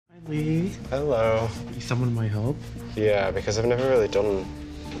Lee, Hello. someone might help. Yeah, because I've never really done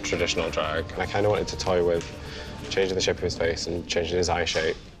traditional drag, and I kind of wanted to toy with changing the shape of his face and changing his eye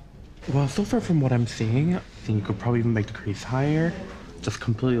shape. Well, so far from what I'm seeing, I think you could probably even make the crease higher, just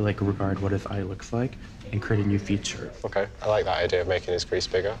completely like regard what his eye looks like and create a new feature. Okay, I like that idea of making his crease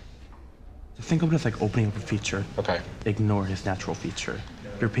bigger. Just think of it as like opening up a feature. Okay, Ignore his natural feature.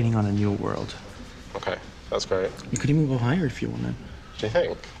 You're painting on a new world. okay, that's great. You could even go higher if you wanted. Do you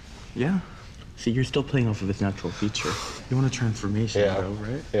think? Yeah. See, you're still playing off of his natural feature. You want a transformation, Yeah. though,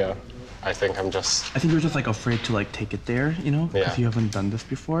 right? Yeah. I think I'm just... I think you're just like afraid to like take it there, you know, because Yeah. you haven't done this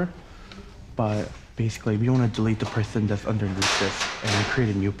before. But basically, we want to delete the person that's underneath this and then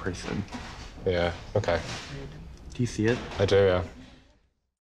create a new person. Yeah, okay. Do you see it? I do, yeah.